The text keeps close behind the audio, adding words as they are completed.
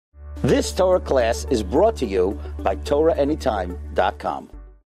This Torah class is brought to you by TorahAnytime.com.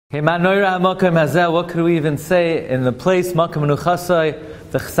 What could we even say in the place, Machon Maggid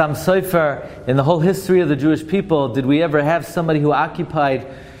Harakiah, the Chasam Sofer, in the whole history of the Jewish people, did we ever have somebody who occupied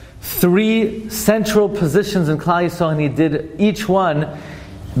three central positions in Klal Yisrael, and he did each one,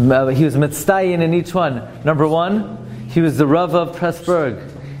 he was mitzdayin in each one. Number one, he was the Rav of Pressburg.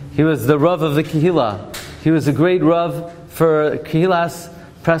 He was the Rav of the Kehillah. He was a great Rav for Kehillas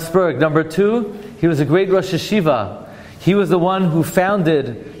Pressburg. Number two, he was a great Rosh Yeshiva. He was the one who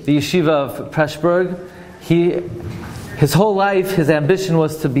founded the Yeshiva of Pressburg. His whole life, his ambition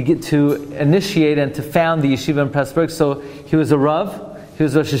was to initiate and to found the Yeshiva in Pressburg. So he was a Rav, he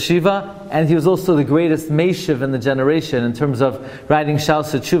was Rosh Yeshiva, and he was also the greatest Meishiv in the generation in terms of writing Shal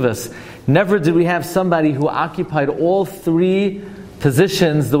Chuvas. Never did we have somebody who occupied all three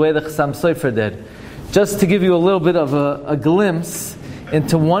positions the way the Chasam Sofer did. Just to give you a little bit of a glimpse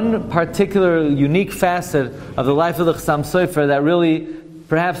into one particular unique facet of the life of the Chasam Sofer that really,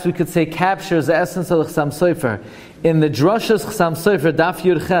 perhaps we could say, captures the essence of the Chasam Sofer. In the Drashas Chasam Sofer, Daf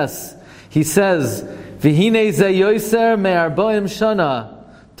Yud Ches, he says, "V'hinei ze yoser me'arboim shana,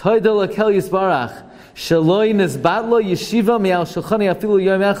 toida lakel yisbarach, shaloi nizbat lo yeshiva me'al shulchani afilu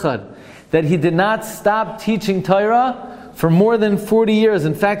yom echad," that he did not stop teaching Torah for more than 40 years.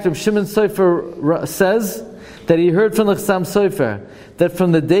 In fact, Reb Shimon Sofer says that he heard from the Chasam Sofer that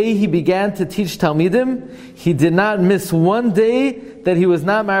from the day he began to teach Talmidim, he did not miss one day that he was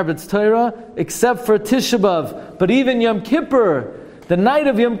not Marbetz Torah, except for Tisha B'Av. But even Yom Kippur, the night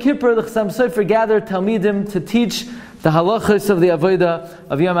of Yom Kippur, the Chasam Sofer gathered Talmidim to teach the halachos of the avodah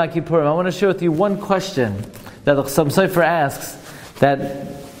of Yom Kippurim. I want to share with you one question that the Chasam Sofer asks that,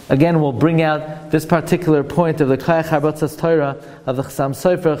 again, will bring out this particular point of the Kayach Harbatzas Torah of the Chasam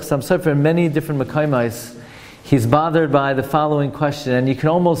Sofer. Chasam Sofer in many different Mekayimos, he's bothered by the following question, and you can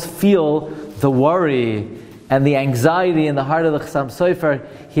almost feel the worry and the anxiety in the heart of the Chasam Sofer.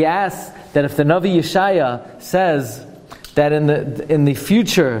 He asks that if the Navi Yeshaya says that in the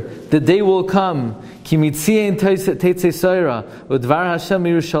future, the day will come, if the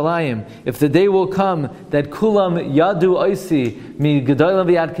day will come that kulam yadu oisi mi gedolim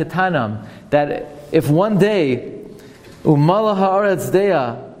v'yad ketanam, that if one day umala haaretz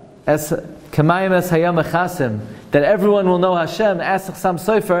deya as kamayim es hayam echasim, that everyone will know Hashem, ask Chasam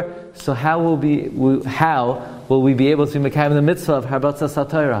Sofer, so how will we be able to be mekayim the mitzvah of Harbatzas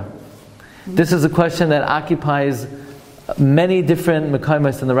HaTorah? This is a question that occupies many different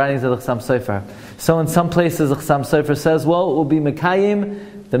mekayimos in the writings of the Chasam Sofer. So in some places the Chasam Sofer says, well, it will be mekayim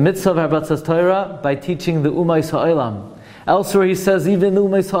the mitzvah of Harbatzas Torah by teaching the Umais Ha'olam. Elsewhere he says even the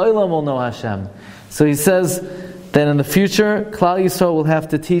Umais Ha'olam will know Hashem. So he says that in the future Klal Yisrael will have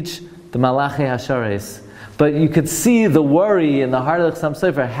to teach the Malachei Hashares. But you could see the worry in the heart of the Chasam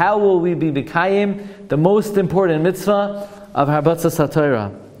Sofer. How will we be mekayim the most important mitzvah of Harbatzas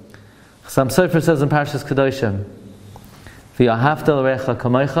HaTorah? Chasam Sofer says in Parshas Kedoshim,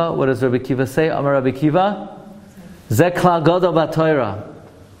 what does Rabbi Kiva say? Amar Rabbi Kiva, Ze klal gadol b'Torah.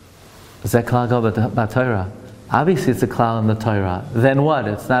 Ze klal gadol b'Torah. Obviously it's a klal in the Torah. Then what?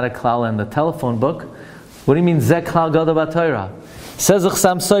 It's not a klal in the telephone book. What do you mean Ze klal gadol b'Torah? Says the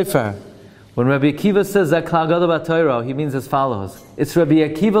Chasam Sofer, when Rabbi Akiva says Ze klal gadol b'Torah, he means as follows. It's Rabbi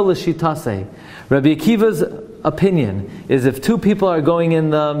Akiva l'shitase. Rabbi Akiva's opinion is if two people are going in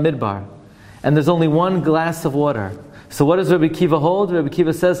the midbar and there's only one glass of water, so what does Rabbi Akiva hold? Rabbi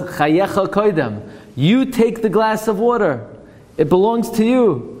Akiva says, Chayecha koidem. You take the glass of water. It belongs to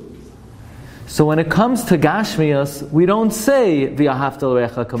you. So when it comes to Gashmias, we don't say, V'yahavta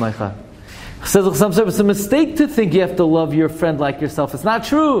l'recha kamecha. Says it's a mistake to think you have to love your friend like yourself. It's not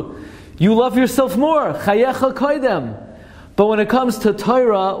true. You love yourself more. Chayecha koidem. But when it comes to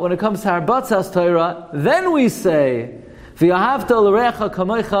Torah, when it comes to Harbatzas Torah, then we say, V'yahavta l'recha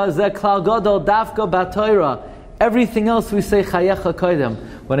kamecha ze klal gadol dafka b'Torah. Everything else we say chayecha koidem.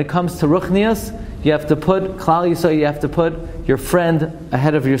 When it comes to ruchnias, you have to put Klal Yisrael, you have to put your friend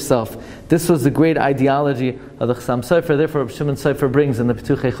ahead of yourself. This was the great ideology of the Chasam Sofer. Therefore, Rabbi Shimon Sofer brings in the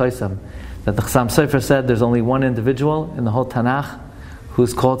Petuchei Chosam that the Chasam Sofer said there's only one individual in the whole Tanakh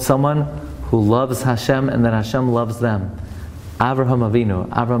who's called someone who loves Hashem and that Hashem loves them. Avraham Avinu.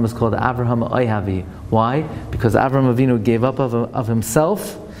 Avraham is called Avraham Oihavi. Why? Because Avraham Avinu gave up of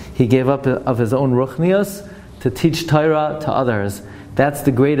himself. He gave up of his own ruchnias to teach Torah to others. That's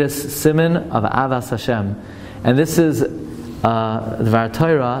the greatest siman of Avas Hashem. And this is the Dvar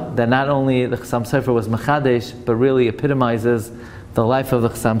Torah that not only the Chasam Sofer was Mechadesh, but really epitomizes the life of the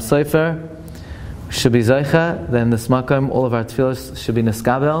Chasam Sofer. Should be Zoicha, then this Makom, all of our tefillos should be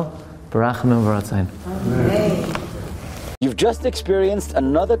Neskabel, Barachim and Baratzain. You've You've just experienced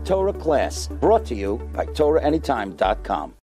another Torah class brought to you by TorahAnytime.com.